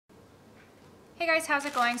Hey guys, how's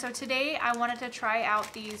it going? So today I wanted to try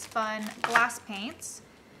out these fun glass paints,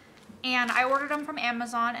 and I ordered them from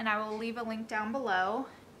Amazon, and I will leave a link down below.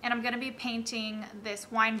 And I'm going to be painting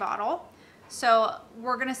this wine bottle, so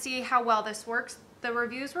we're going to see how well this works. The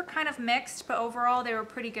reviews were kind of mixed, but overall they were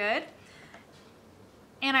pretty good.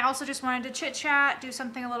 And I also just wanted to chit chat, do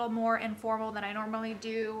something a little more informal than I normally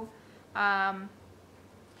do. Not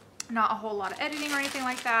a whole lot of editing or anything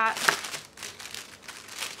like that.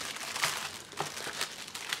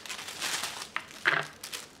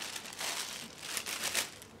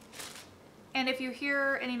 And if you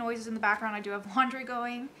hear any noises in the background, I do have laundry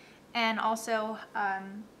going, and also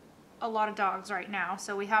a lot of dogs right now.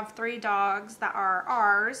 So we have 3 dogs that are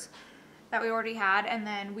ours that we already had, and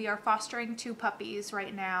then we are fostering 2 puppies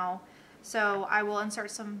right now. So I will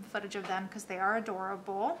insert some footage of them because they are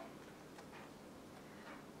adorable.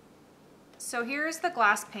 So here's the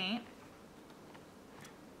glass paint.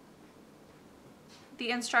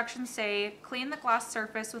 The instructions say, clean the glass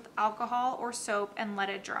surface with alcohol or soap and let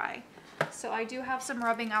it dry. So I do have some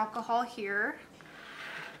rubbing alcohol here.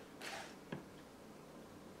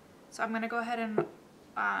 So I'm going to go ahead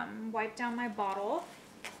and wipe down my bottle.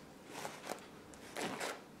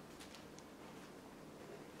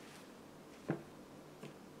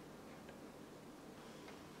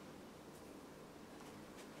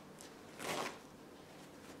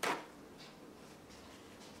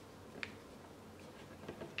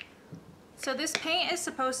 So this paint is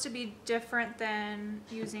supposed to be different than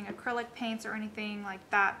using acrylic paints or anything like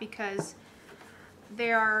that because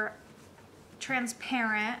they are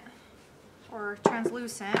transparent or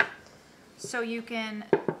translucent, so you can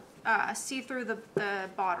see through the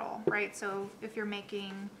bottle, right? So if you're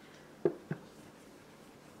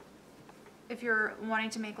wanting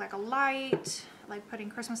to make like a light, like putting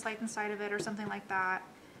Christmas lights inside of it or something like that,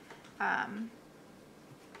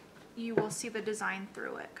 you will see the design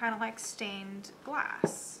through it, kind of like stained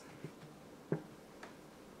glass.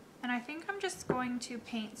 And I think I'm just going to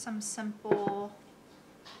paint some simple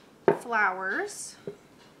flowers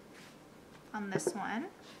on this one.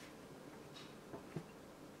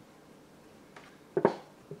 Okay,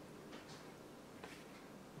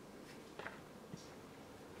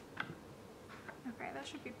 that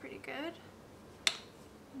should be pretty good.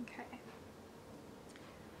 Okay.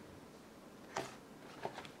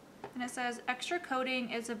 And it says extra coating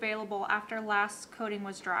is available after last coating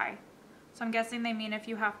was dry. So I'm guessing they mean if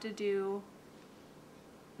you have to do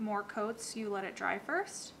more coats, you let it dry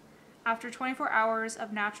first. After 24 hours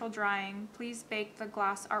of natural drying, please bake the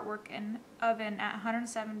glass artwork in oven at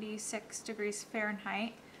 176 degrees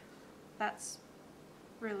Fahrenheit. That's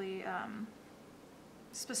really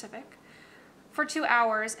specific. For 2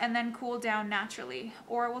 hours, and then cool down naturally.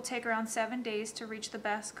 Or it will take around 7 days to reach the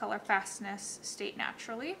best color fastness state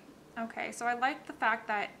naturally. Okay, so I like the fact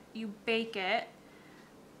that you bake it,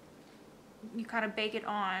 you kind of bake it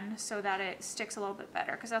on so that it sticks a little bit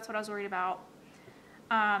better, because that's what I was worried about.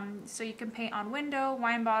 So you can paint on window,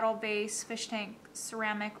 wine bottle, vase, fish tank,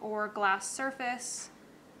 ceramic, or glass surface.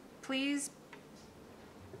 Please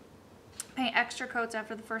paint extra coats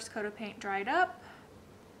after the first coat of paint dried up.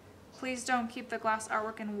 Please don't keep the glass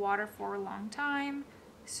artwork in water for a long time.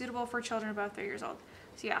 Suitable for children above 3 years old.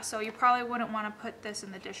 So yeah, so you probably wouldn't want to put this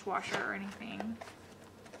in the dishwasher or anything.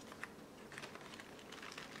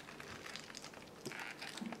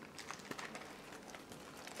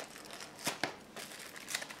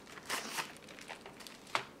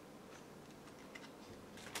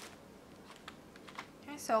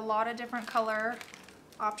 Okay, so a lot of different color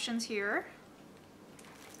options here.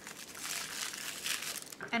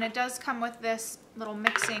 And it does come with this little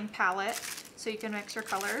mixing palette, so you can mix your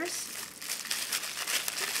colors.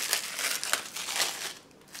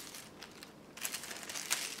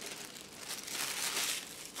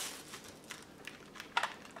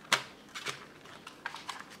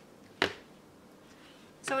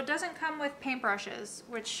 So it doesn't come with paintbrushes,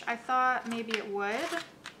 which I thought maybe it would.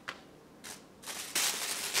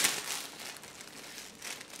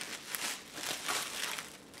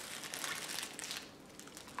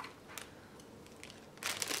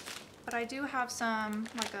 But I do have some,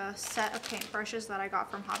 like a set of paintbrushes that I got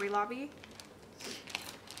from Hobby Lobby.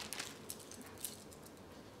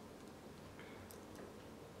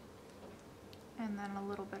 And then a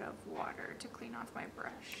little bit of water to clean off my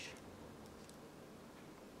brush.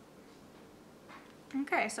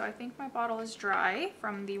 Okay, so I think my bottle is dry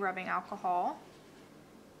from the rubbing alcohol.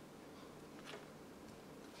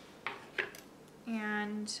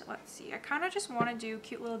 And let's see, I kind of just want to do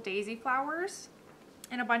cute little daisy flowers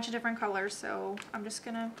in a bunch of different colors, so I'm just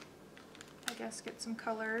gonna, I guess, get some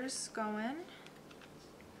colors going.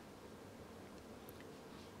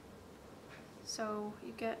 So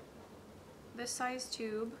you get this size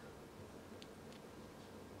tube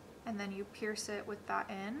and then you pierce it with that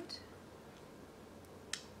end.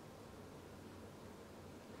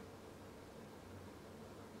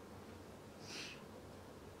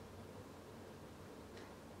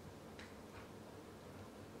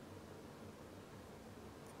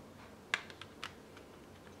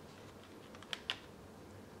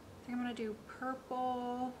 I think I'm gonna do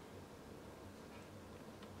purple,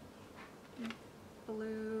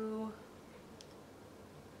 blue,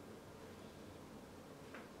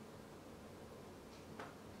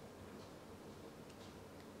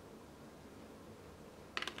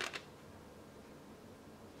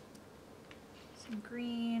 some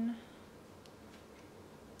green,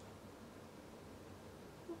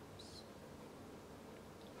 oops,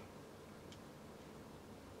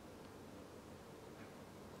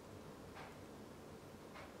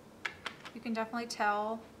 you can definitely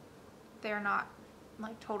tell they're not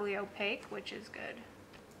like totally opaque, which is good.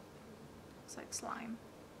 It's like slime.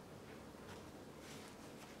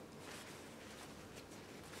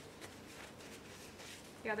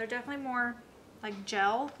 Yeah, they're definitely more like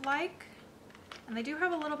gel-like, and they do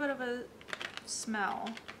have a little bit of a smell,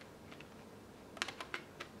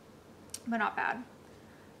 but not bad.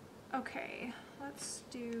 Okay, let's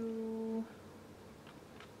do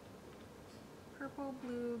purple,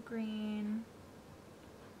 blue, green,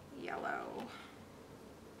 yellow.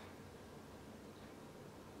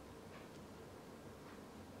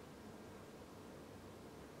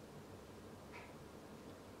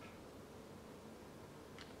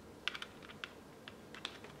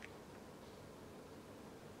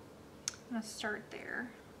 I'm gonna start there.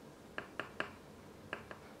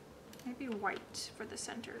 Maybe white for the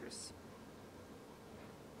centers.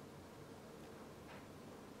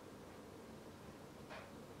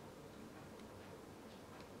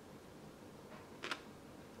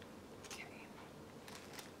 Okay.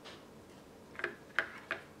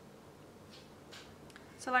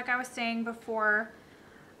 So like I was saying before,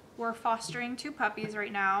 we're fostering 2 puppies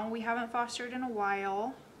right now. We haven't fostered in a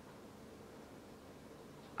while.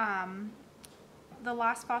 The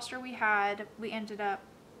last foster we had, we ended up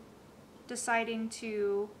deciding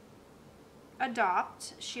to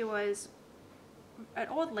adopt. She was an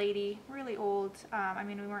old lady, really old. I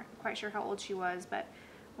mean, we weren't quite sure how old she was, but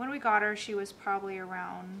when we got her, she was probably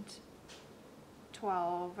around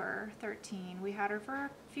 12 or 13. We had her for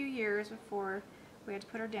a few years before we had to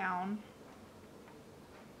put her down.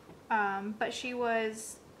 But she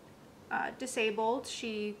was disabled.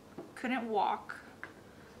 She couldn't walk.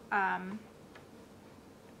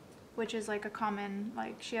 Which is like a common,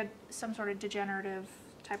 like she had some sort of degenerative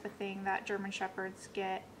type of thing that German Shepherds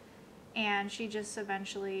get, and she just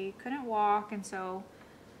eventually couldn't walk, and so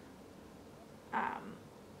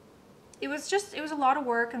it was a lot of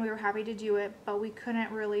work, and we were happy to do it, but we couldn't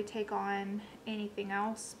really take on anything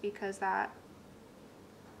else because that,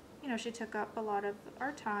 you know, she took up a lot of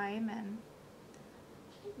our time, and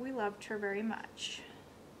we loved her very much.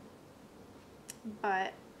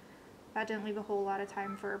 But that didn't leave a whole lot of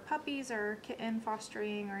time for puppies or kitten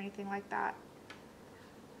fostering or anything like that.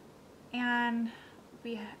 And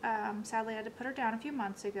we sadly had to put her down a few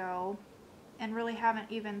months ago, and really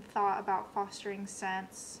haven't even thought about fostering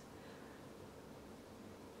since.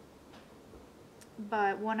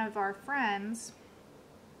 But one of our friends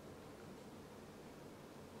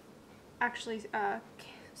actually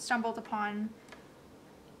stumbled upon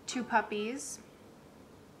 2 puppies.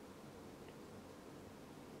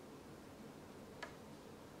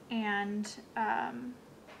 And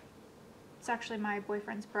it's actually my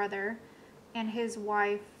boyfriend's brother and his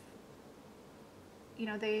wife. You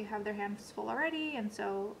know, they have their hands full already, and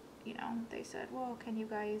so, you know, they said, well, can you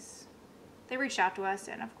guys, they reached out to us,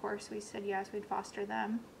 and of course we said yes, we'd foster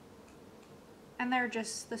them. And they're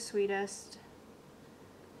just the sweetest.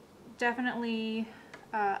 Definitely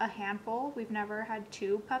a handful. We've never had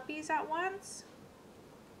 2 puppies at once,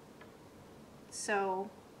 so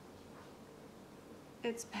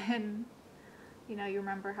it's been, you know, you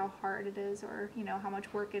remember how hard it is, or, you know, how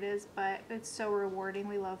much work it is, but it's so rewarding.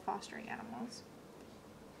 We love fostering animals.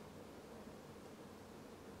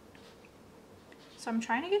 So I'm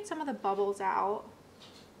trying to get some of the bubbles out.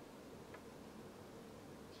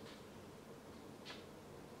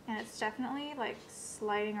 And it's definitely like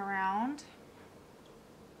sliding around.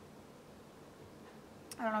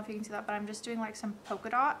 I don't know if you can see that, but I'm just doing like some polka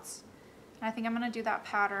dots. And I think I'm gonna do that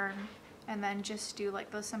pattern and then just do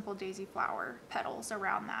like the simple daisy flower petals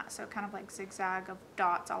around that. So kind of like zigzag of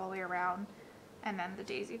dots all the way around, and then the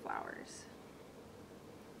daisy flowers.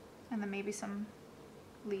 And then maybe some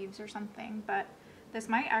leaves or something, but This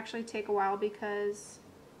might actually take a while because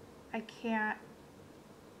I can't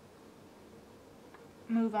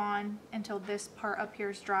move on until this part up here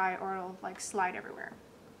is dry or it'll like slide everywhere.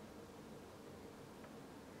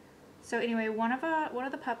 So anyway, one of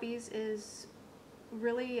the puppies is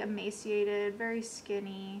really emaciated, very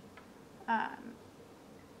skinny,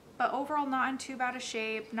 but overall not in too bad a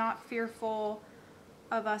shape, not fearful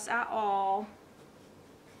of us at all.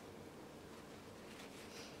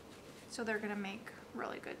 So they're gonna make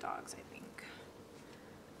really good dogs, I think,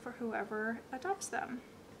 for whoever adopts them.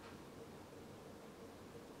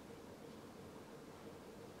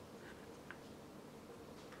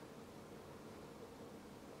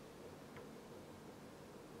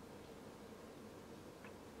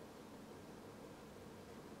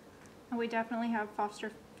 And we definitely have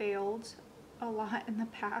foster failed a lot in the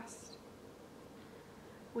past.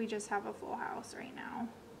 We just have a full house right now.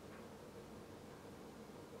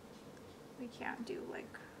 We can't do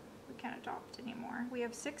we can't adopt anymore. We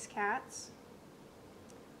have 6 cats,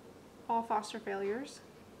 all foster failures,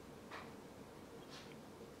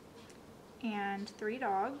 and 3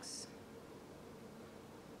 dogs.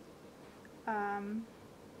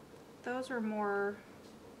 Those were more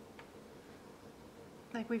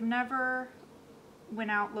like we've never went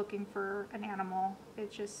out looking for an animal.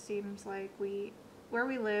 It just seems like where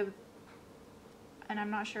we live, and I'm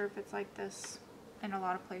not sure if it's like this in a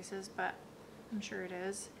lot of places, but I'm sure it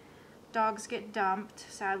is. Dogs get dumped,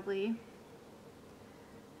 sadly,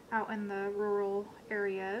 out in the rural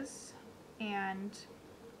areas. And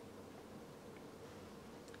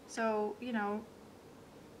so, you know,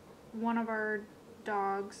 one of our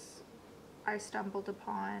dogs I stumbled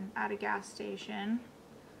upon at a gas station.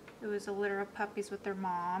 It was a litter of puppies with their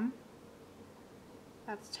mom.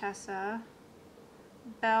 That's Tessa.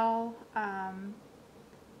 Belle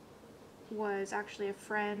was actually a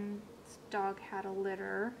friend's dog, had a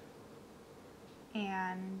litter,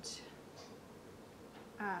 and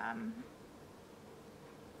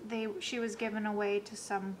she was given away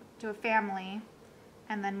to a family,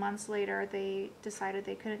 and then months later they decided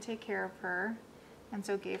they couldn't take care of her, and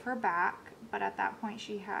so gave her back. But at that point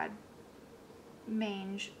she had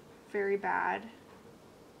mange, very bad,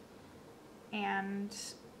 and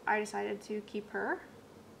I decided to keep her,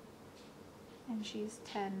 and she's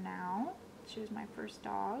 10 now. She was my first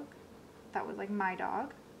dog. That was like my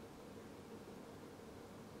dog.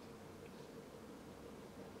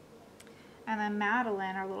 And then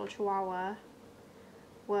Madeline, our little Chihuahua,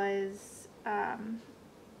 was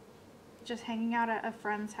just hanging out at a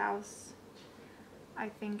friend's house. I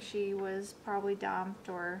think she was probably dumped,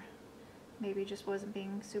 or maybe just wasn't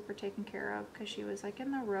being super taken care of because she was like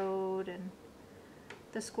in the road, and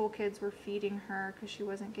the school kids were feeding her because she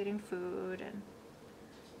wasn't getting food, and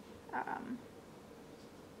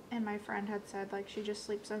my friend had said like she just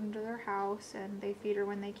sleeps under their house and they feed her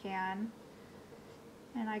when they can,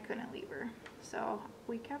 and I couldn't leave her, so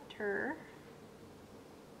we kept her.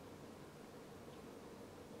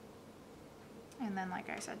 And then, like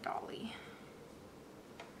I said, Dolly,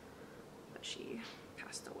 but she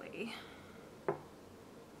passed away.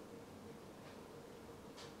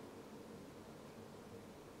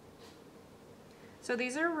 So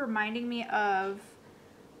these are reminding me of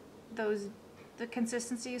the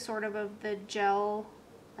consistency sort of the gel,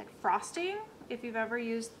 like frosting. If you've ever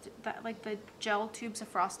used that, like the gel tubes of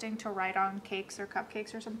frosting to write on cakes or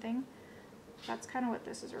cupcakes or something, that's kind of what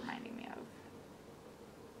this is reminding me of.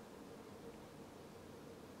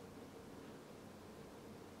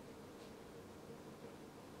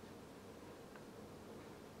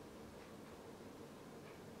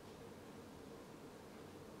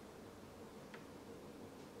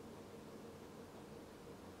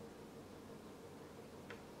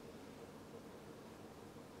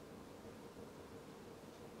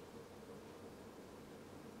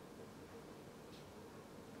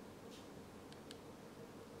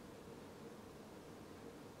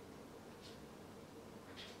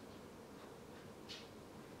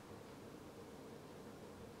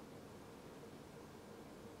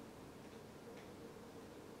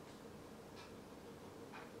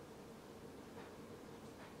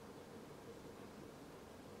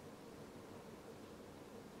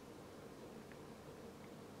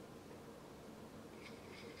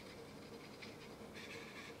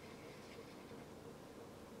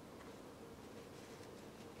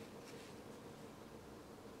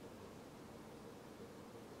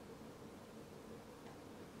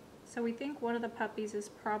 So we think one of the puppies is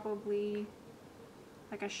probably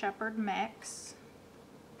like a shepherd mix.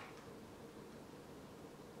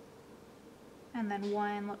 And then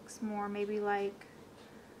one looks more maybe like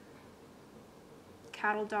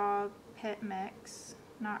cattle dog pit mix.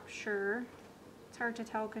 Not sure. It's hard to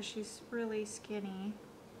tell because she's really skinny.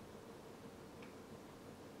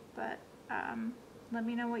 But let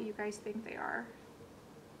me know what you guys think they are.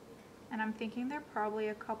 And I'm thinking they're probably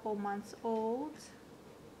a couple months old.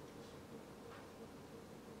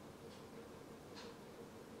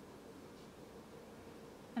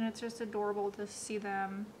 And it's just adorable to see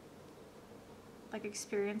them like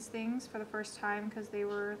experience things for the first time, because they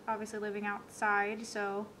were obviously living outside,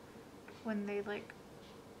 so when they like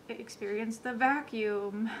experienced the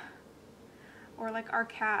vacuum, or like our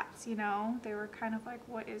cats, you know, they were kind of like,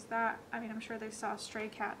 what is that? I mean, I'm sure they saw stray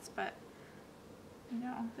cats, but you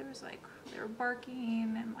know, there was like, they were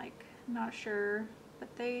barking and like not sure, but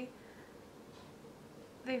they've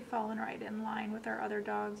fallen right in line with our other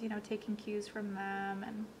dogs, you know, taking cues from them.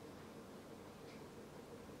 And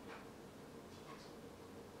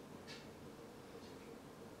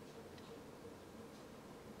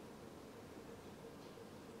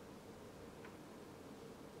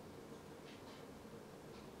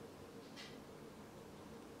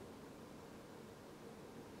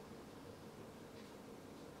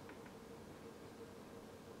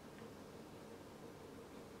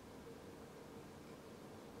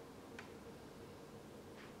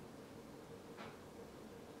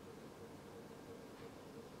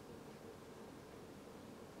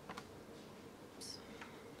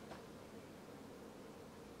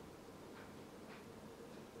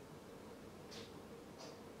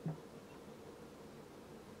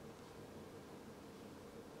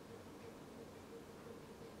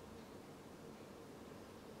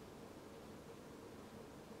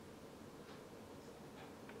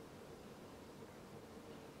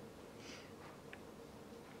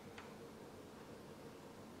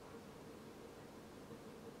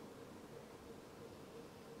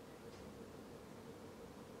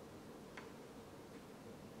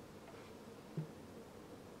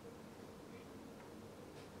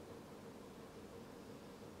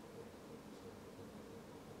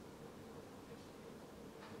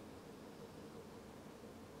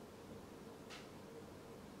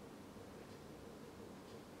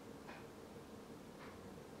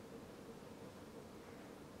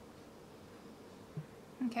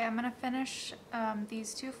okay, I'm gonna finish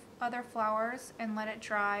these two other flowers and let it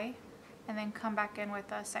dry, and then come back in with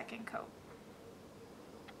a second coat.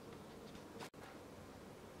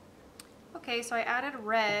 Okay, so I added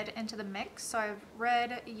red into the mix. So I have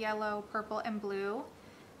red, yellow, purple, and blue.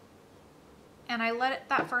 And I let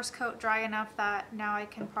that first coat dry enough that now I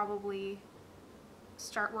can probably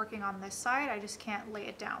start working on this side. I just can't lay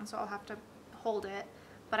it down, so I'll have to hold it.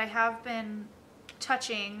 But I have been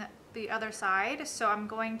touching the other side, so I'm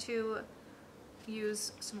going to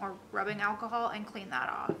use some more rubbing alcohol and clean that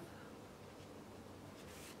off.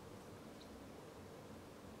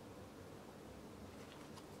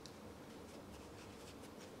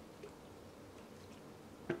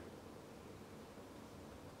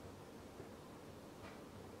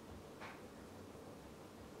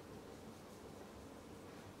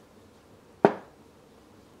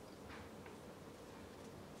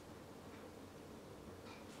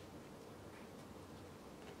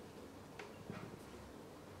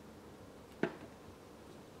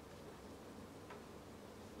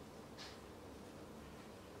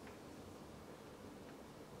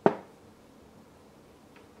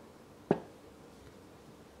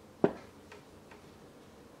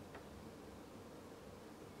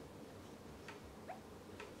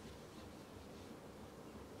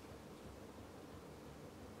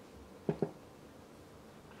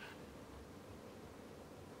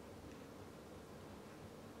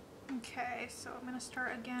 Okay, so I'm going to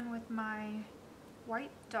start again with my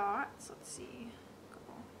white dots. Let's see, go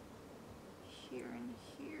here and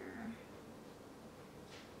here.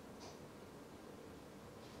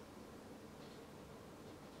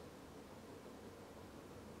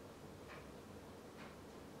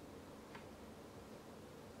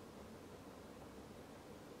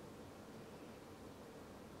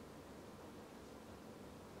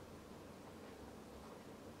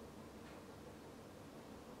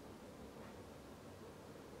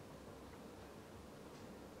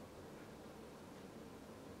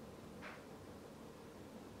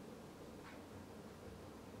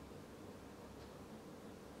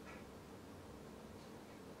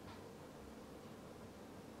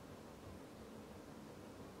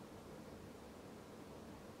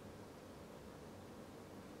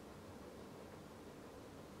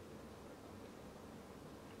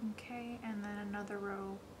 Okay, and then another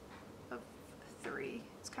row of 3.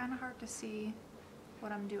 It's kind of hard to see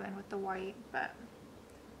what I'm doing with the white, but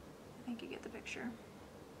I think you get the picture.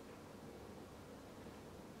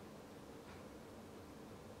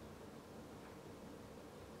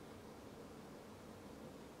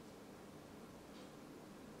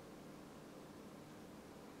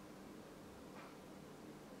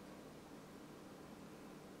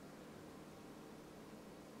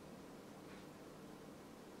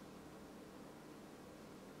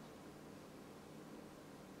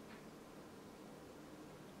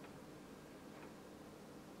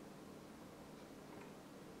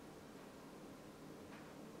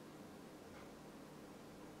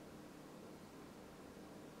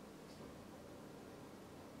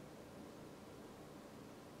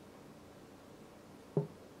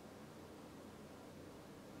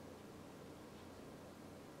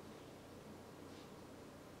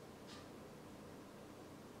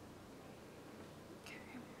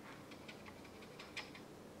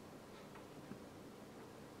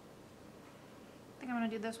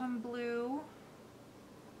 to do this one blue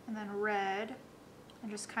and then red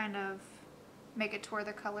and just kind of make it to where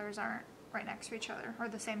the colors aren't right next to each other, or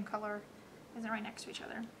the same color isn't right next to each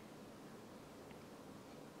other.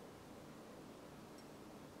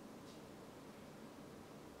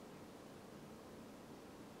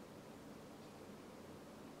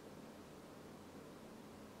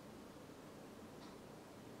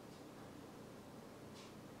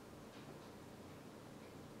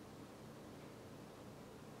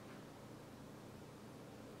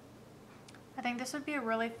 I think this would be a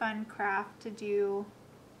really fun craft to do.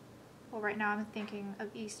 Well, right now I'm thinking of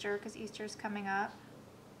Easter because Easter's coming up.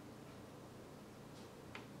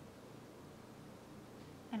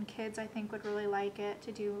 And kids, I think, would really like it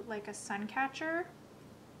to do like a sun catcher.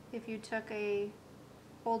 If you took a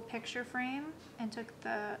old picture frame and took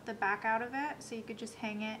the back out of it, so you could just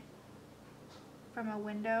hang it from a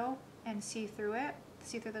window and see through it,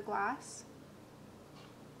 see through the glass.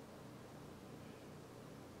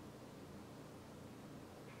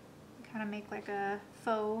 Kind of make like a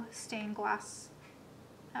faux stained glass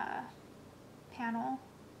panel.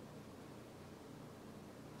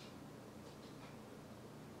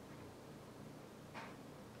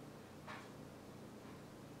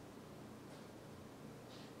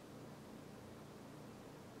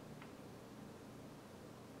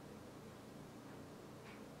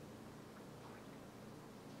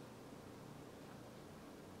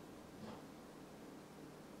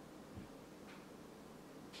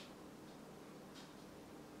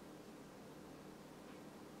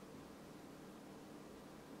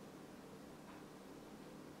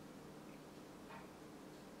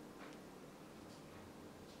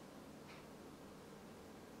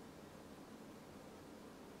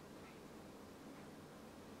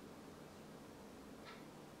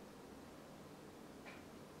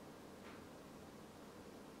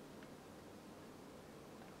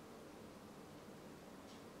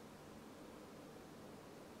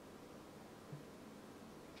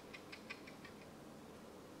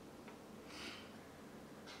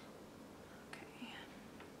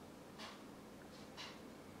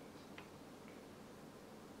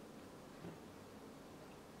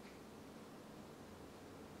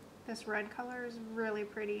 This red color is really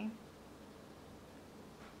pretty.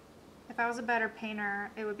 If I was a better painter,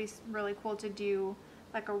 it would be really cool to do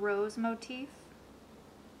like a rose motif.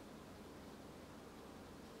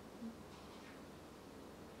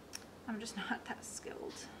 I'm just not that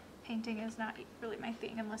skilled. Painting is not really my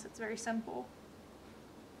thing unless it's very simple.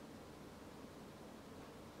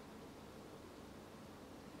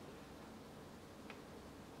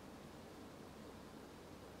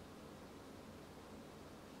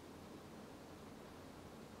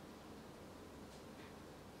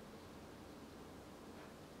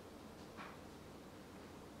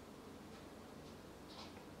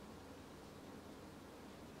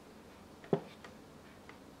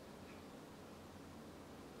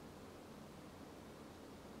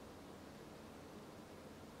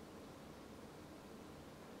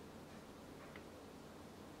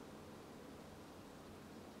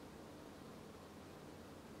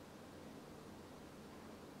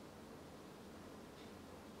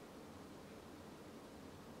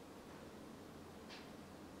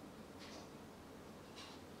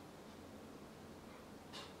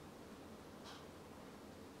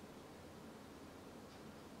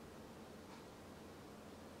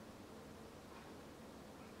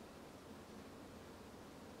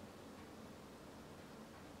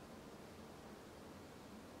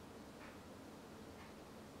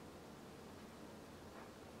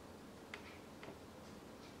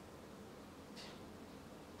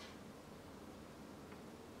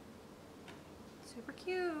 Super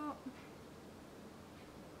cute.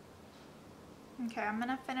 Okay, I'm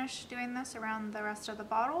gonna finish doing this around the rest of the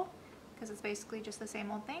bottle because it's basically just the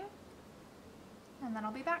same old thing. And then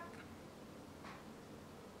I'll be back.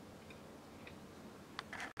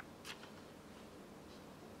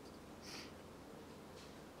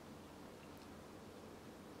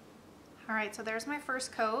 All right, so there's my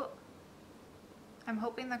first coat. I'm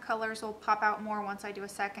hoping the colors will pop out more once I do a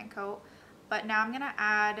second coat. But now I'm gonna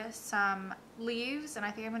add some leaves, and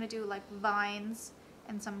I think I'm gonna do like vines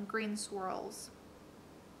and some green swirls.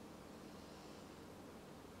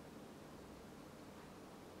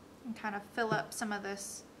 And kind of fill up some of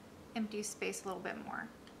this empty space a little bit more.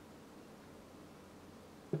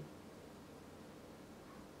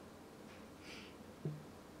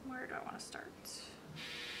 Where do I want to start?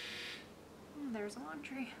 Oh, there's a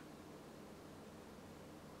laundry.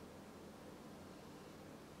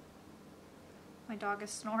 My dog is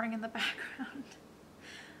snoring in the background.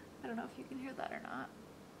 I don't know if you can hear that or not.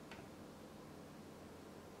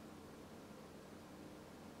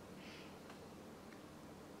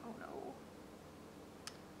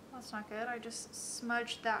 That's not good. I just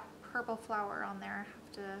smudged that purple flower on there. I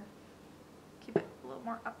have to keep it a little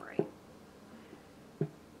more upright.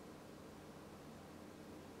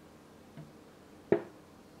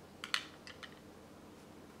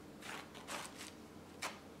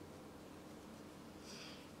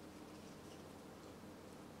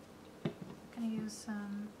 I'm gonna use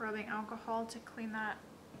some rubbing alcohol to clean that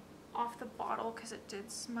off the bottle because it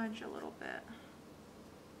did smudge a little bit.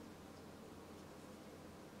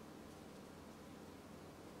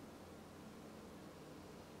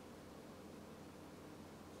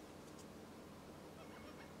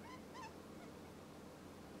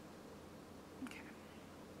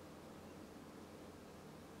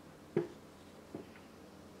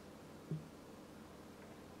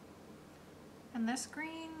 And this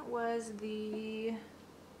green was the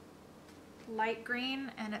light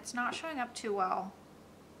green, and it's not showing up too well.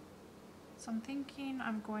 So I'm thinking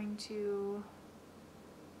I'm going to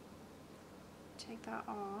take that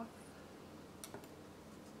off.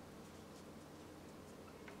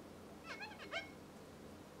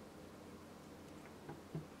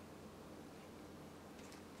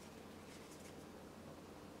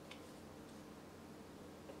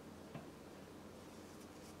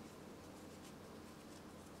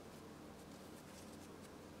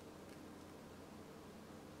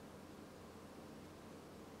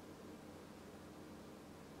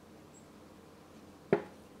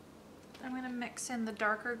 I'm going to mix in the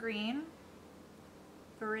darker green,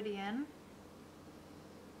 Viridian.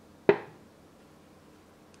 Because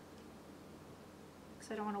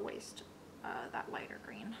I don't want to waste that lighter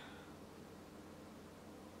green.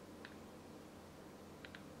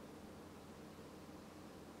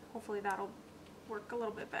 Hopefully that'll work a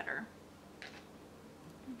little bit better.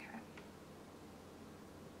 Okay.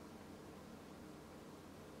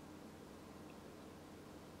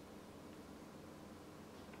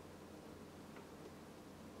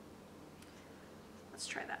 Let's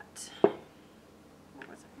try that. What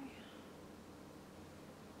was I?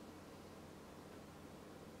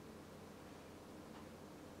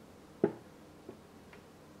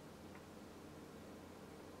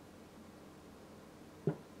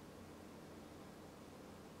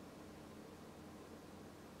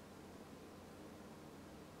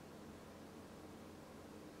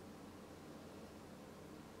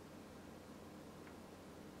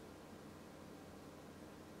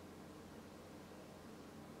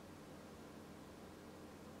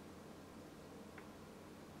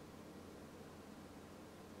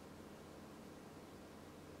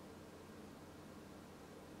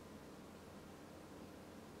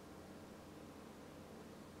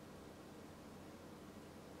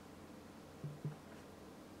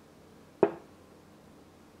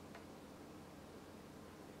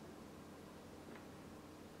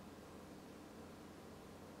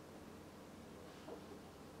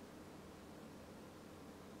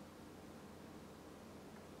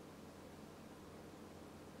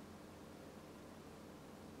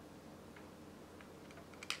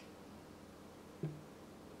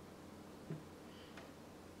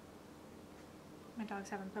 My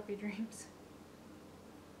dog's having puppy dreams.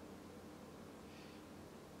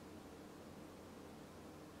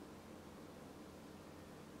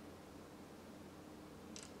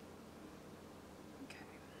 Okay.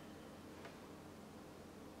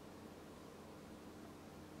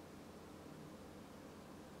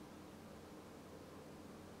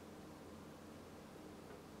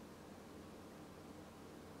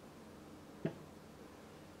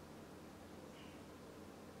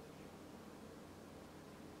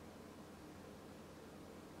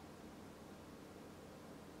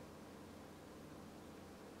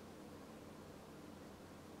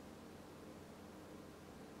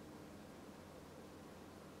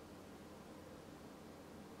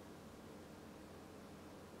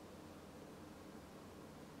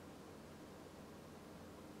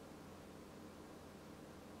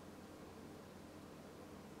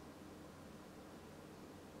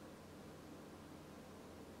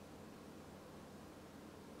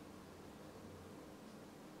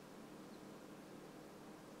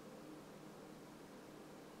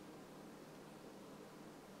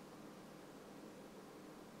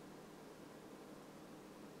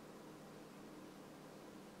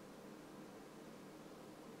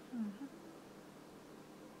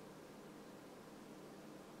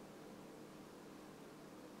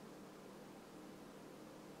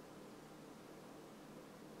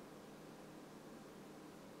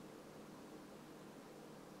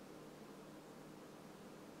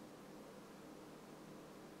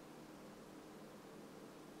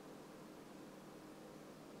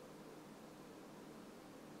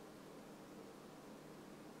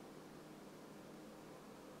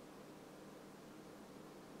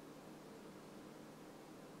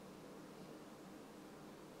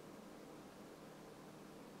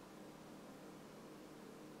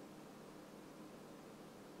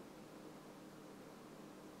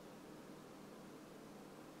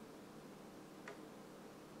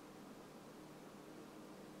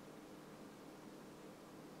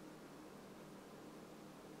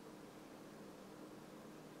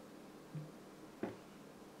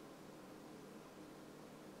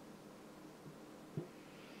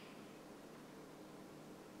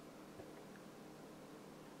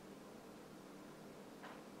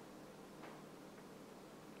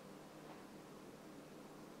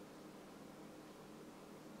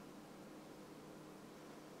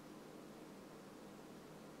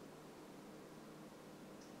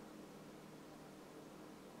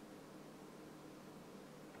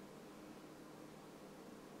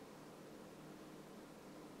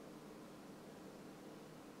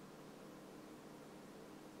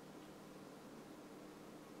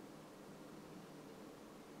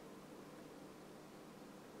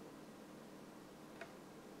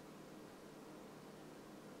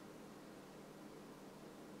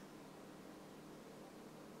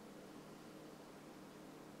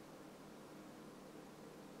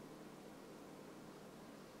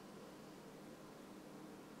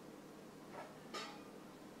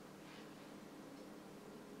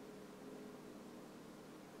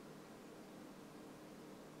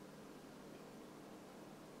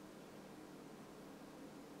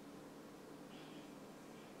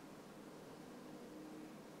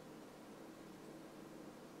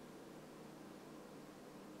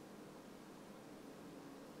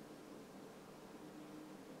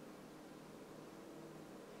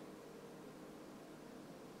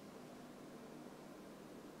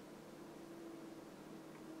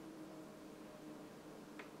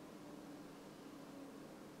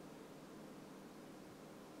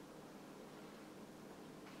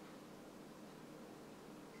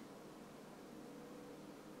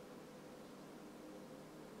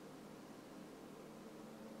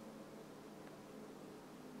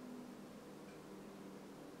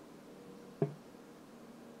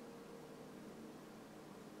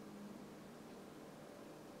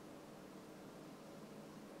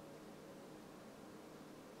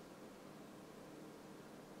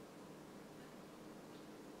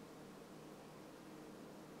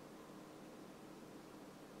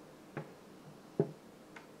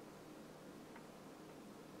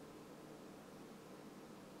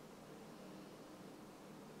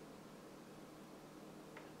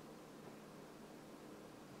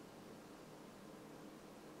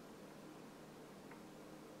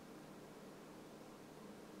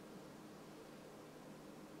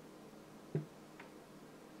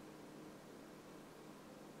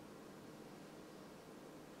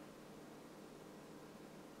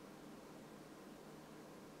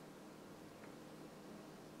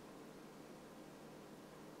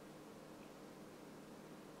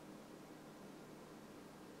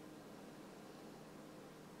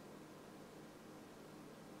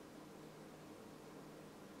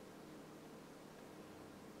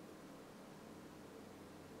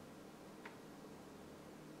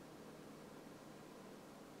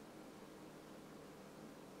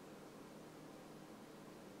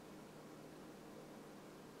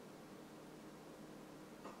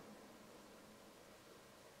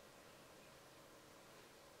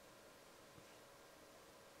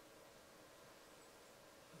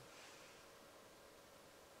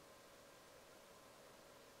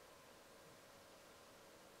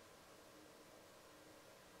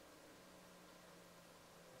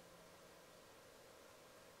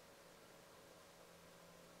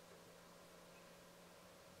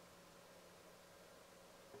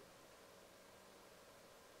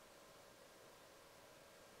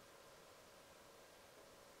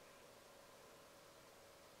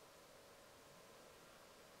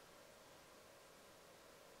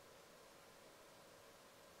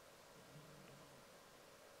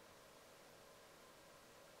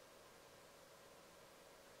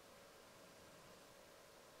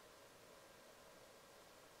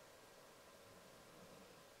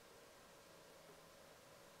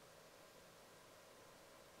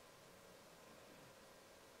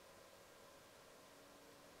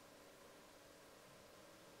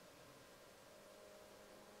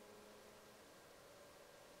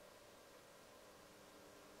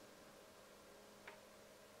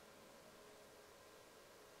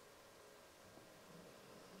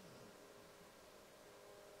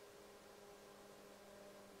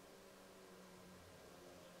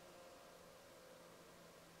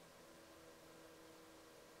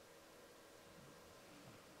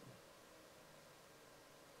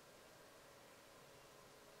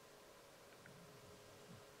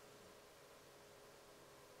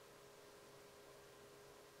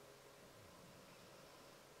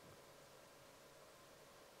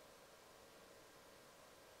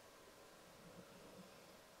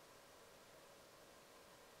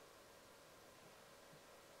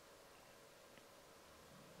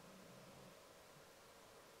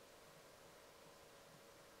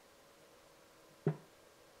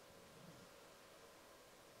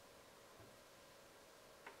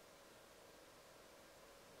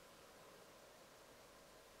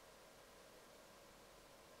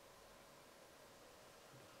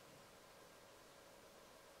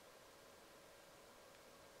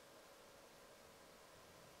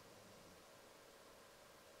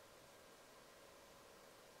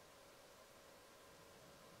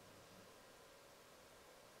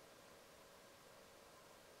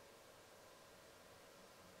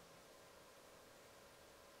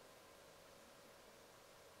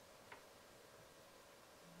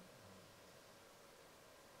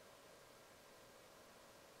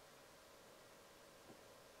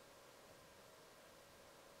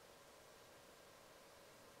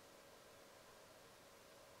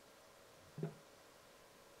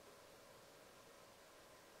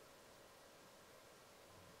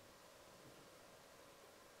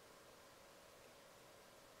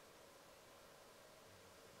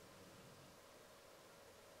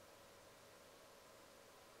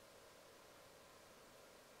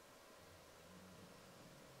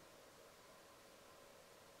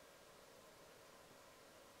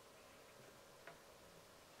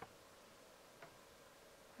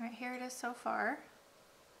 Alright, here it is so far.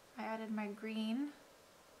 I added my green.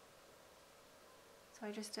 So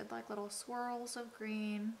I just did like little swirls of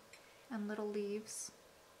green and little leaves.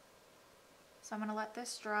 So I'm going to let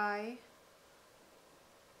this dry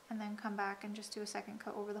and then come back and just do a second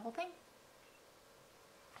coat over the whole thing.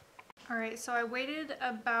 Alright, so I waited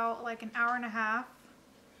about like an hour and a half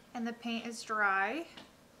and the paint is dry.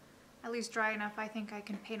 At least dry enough I think I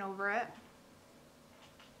can paint over it.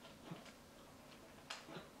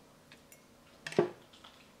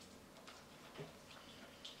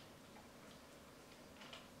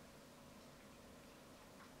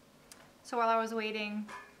 So while I was waiting,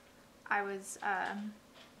 I was,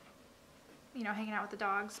 you know, hanging out with the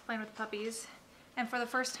dogs, playing with the puppies. And for the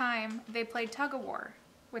first time, they played tug-of-war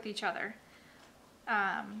with each other.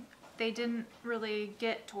 They didn't really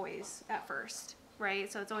get toys at first, right?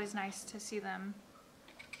 So it's always nice to see them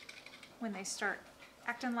when they start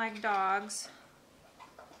acting like dogs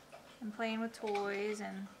and playing with toys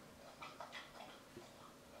and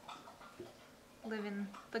living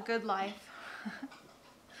the good life.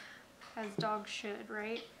 As dogs should,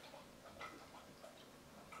 right?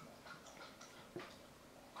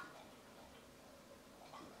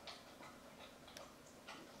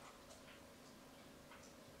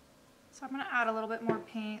 So I'm going to add a little bit more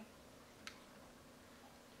paint.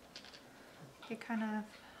 It kind of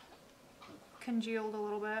congealed a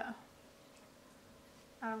little bit.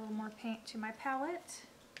 Add a little more paint to my palette.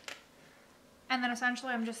 And then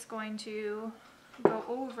essentially I'm just going to go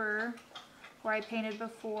over where I painted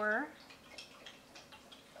before.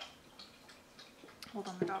 Hold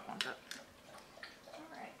on, the dog wants it.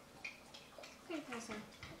 Alright. Pay closer.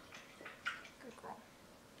 Good girl.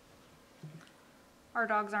 Our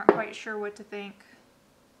dogs aren't quite sure what to think.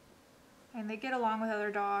 And they get along with other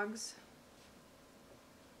dogs.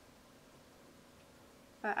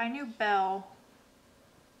 But I knew Belle,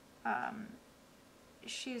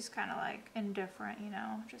 she's kind of like indifferent, you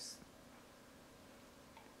know, just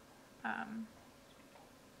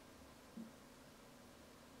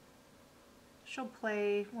she'll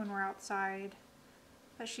play when we're outside,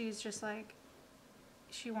 but she's just like,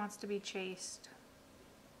 she wants to be chased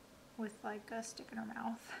with like a stick in her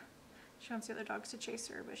mouth. She wants the other dogs to chase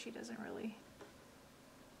her, but she doesn't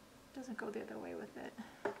go the other way with it.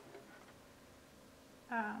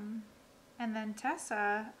 And then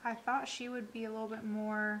Tessa, I thought she would be a little bit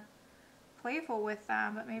more playful with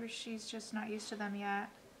them, but maybe she's just not used to them yet.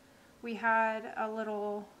 We had a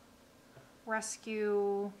little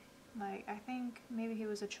rescue, like I think maybe he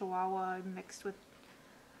was a Chihuahua mixed with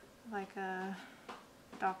like a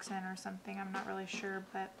Dachshund or something, I'm not really sure,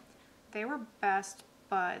 but they were best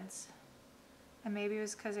buds. And maybe it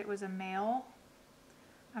was because it was a male,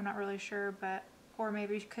 I'm not really sure, but, or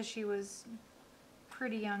maybe because she was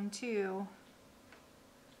pretty young too.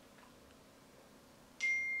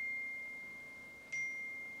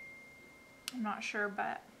 I'm not sure,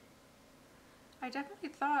 but I definitely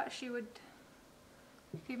thought she would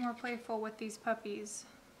be more playful with these puppies.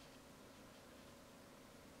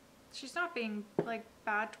 She's not being like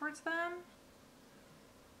bad towards them.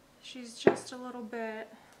 She's just a little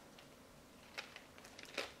bit,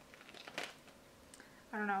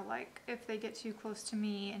 I don't know, like if they get too close to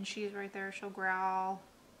me and she's right there, she'll growl,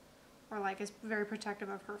 or like is very protective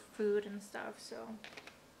of her food and stuff. So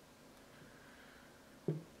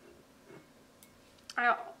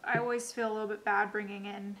I always feel a little bit bad bringing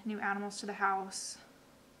in new animals to the house,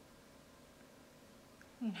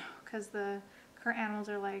 you know, because the current animals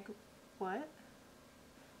are like, what?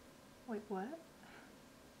 Wait, what?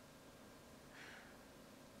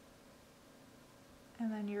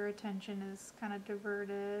 And then your attention is kind of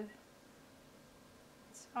diverted.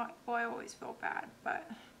 Well, I always feel bad, but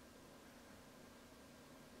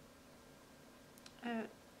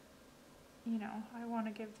you know, I want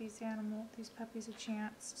to give these puppies a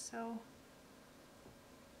chance, so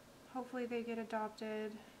hopefully they get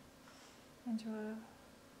adopted into an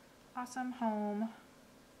awesome home.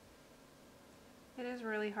 It is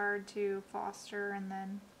really hard to foster and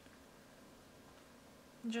then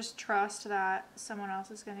just trust that someone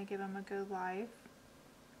else is going to give them a good life.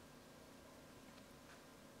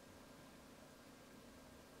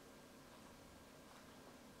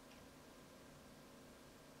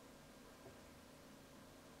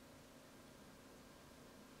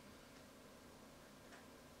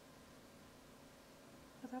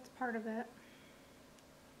 But that's part of it.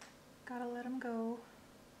 Gotta let them go.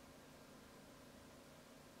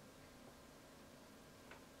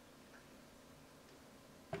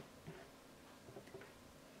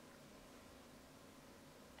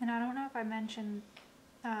 And I don't know if I mentioned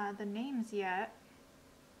the names yet.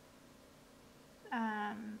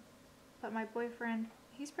 But my boyfriend,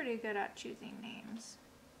 he's pretty good at choosing names.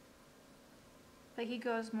 But he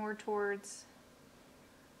goes more towards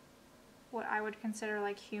what I would consider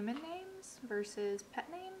like human names versus pet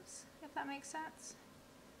names, if that makes sense.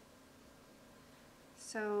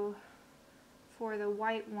 So for the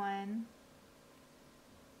white one,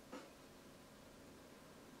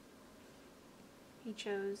 he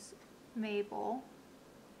chose Mabel,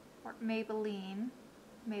 or Maybelline,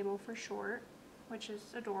 Mabel for short, which is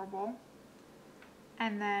adorable.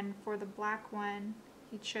 And then for the black one,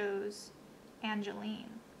 he chose Angeline.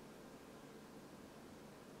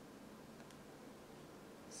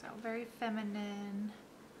 So very feminine,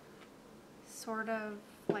 sort of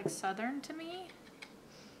like southern to me,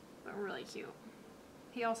 but really cute.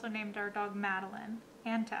 He also named our dog Madeline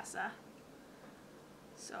and Tessa.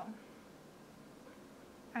 So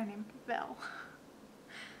I named Belle.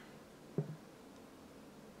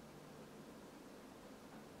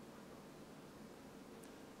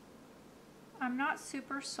 I'm not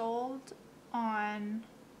super sold on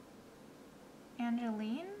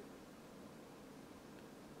Angeline.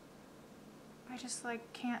 I just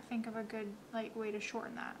like can't think of a good like way to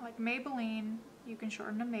shorten that. Like Maybelline, you can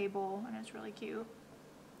shorten to Mabel and it's really cute.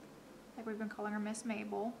 Like we've been calling her Miss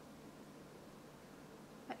Mabel.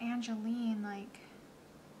 But Angeline, like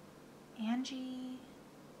Angie,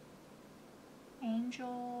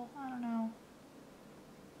 Angel, I don't know.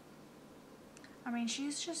 I mean,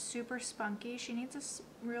 she's just super spunky. She needs a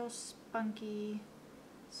real spunky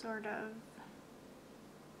sort of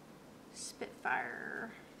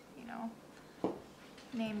spitfire, you know,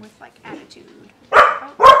 name with like attitude.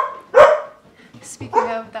 Oh. Speaking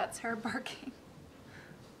of, that's her barking.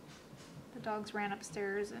 The dogs ran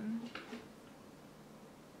upstairs and...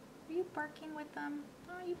 Are you barking with them?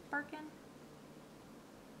 Oh, are you barking?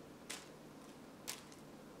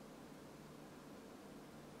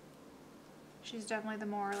 She's definitely the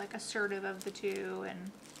more like assertive of the two and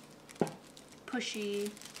pushy,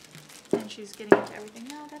 and she's getting into everything.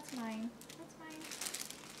 No, that's mine. That's mine.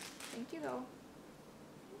 Thank you though.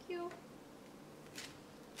 Thank you.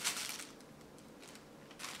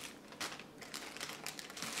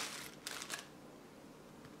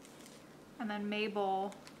 And then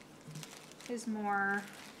Mabel is more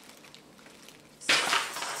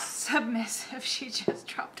submissive. She just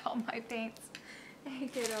dropped all my paints. Hey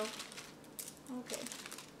kiddo. Okay.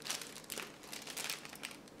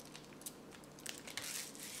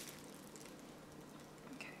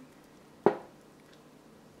 Okay.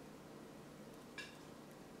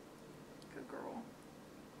 Good girl.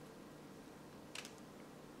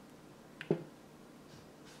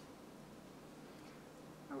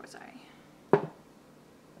 Where was I?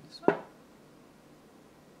 This one?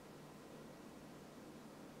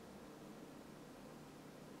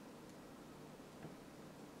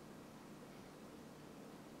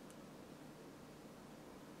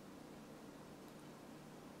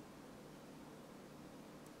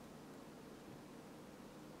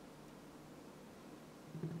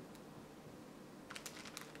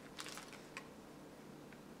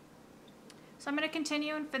 So I'm going to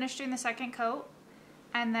continue and finish doing the second coat,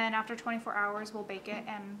 and then after 24 hours we'll bake it,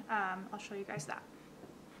 and I'll show you guys that.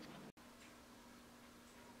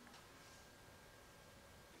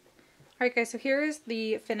 Alright guys, so here is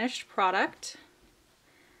the finished product.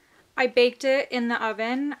 I baked it in the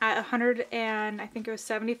oven at 100 and I think it was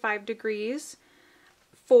 75 degrees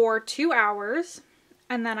for 2 hours,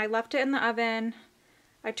 and then I left it in the oven.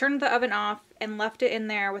 I turned the oven off and left it in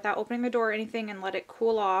there without opening the door or anything and let it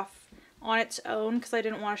cool off on its own because I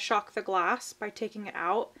didn't want to shock the glass by taking it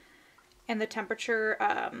out and the temperature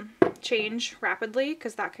change rapidly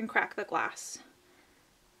because that can crack the glass.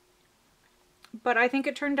 But I think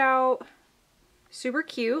it turned out super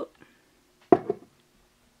cute.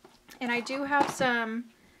 And I do have some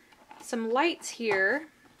lights here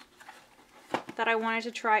that I wanted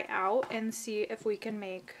to try out and see if we can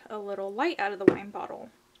make a little light out of the wine bottle.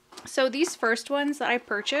 So these first ones that I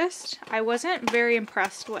purchased, I wasn't very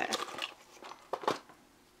impressed with.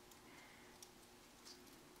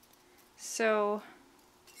 So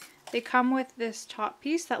they come with this top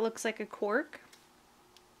piece that looks like a cork,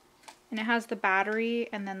 and it has the battery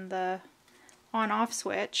and then the on-off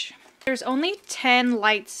switch. There's only 10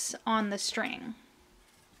 lights on the string.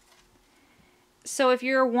 So if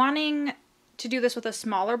you're wanting to do this with a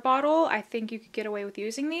smaller bottle, I think you could get away with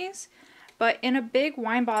using these. But in a big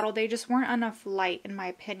wine bottle, they just weren't enough light in my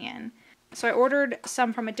opinion. So I ordered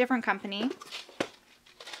some from a different company.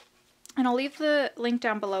 And I'll leave the link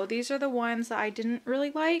down below. These are the ones that I didn't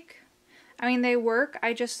really like. I mean, they work.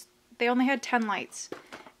 They only had 10 lights.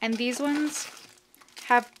 And these ones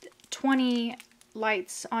have 20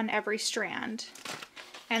 lights on every strand.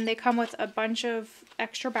 And they come with a bunch of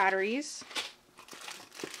extra batteries.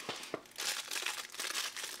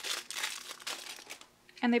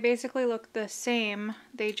 And they basically look the same,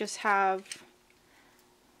 they just have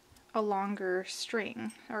a longer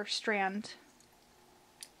string or strand.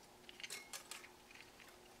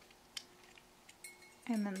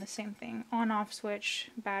 And then the same thing, on-off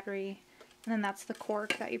switch, battery, and then that's the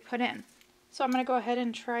cork that you put in. So I'm going to go ahead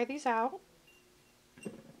and try these out.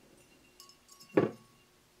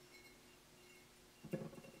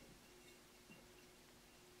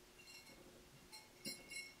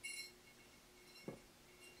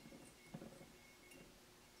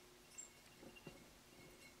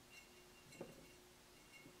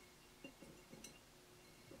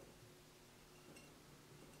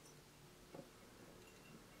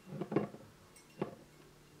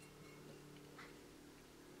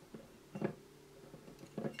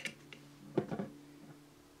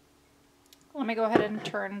 Let me go ahead and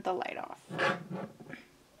turn the light off.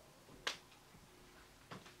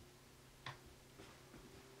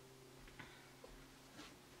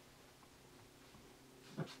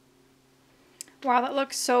 Wow, that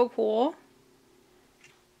looks so cool.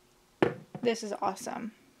 This is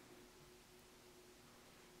awesome.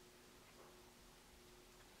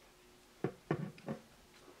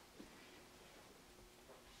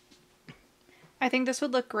 I think this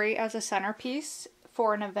would look great as a centerpiece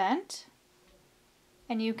for an event.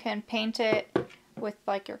 And you can paint it with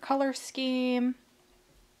like your color scheme.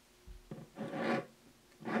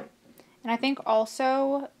 And I think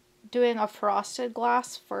also doing a frosted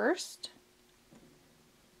glass first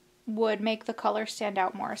would make the color stand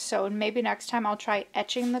out more. So maybe next time I'll try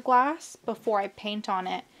etching the glass before I paint on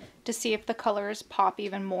it to see if the colors pop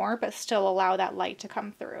even more, but still allow that light to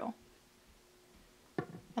come through.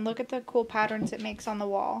 And look at the cool patterns it makes on the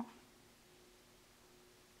wall.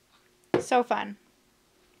 So fun.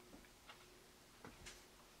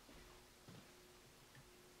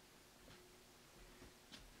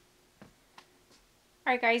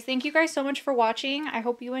 Alright guys, thank you guys so much for watching. I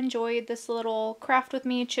hope you enjoyed this little craft with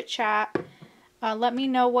me chit chat. Let me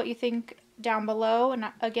know what you think down below, and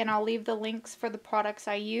again I'll leave the links for the products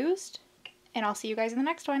I used, and I'll see you guys in the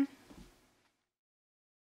next one.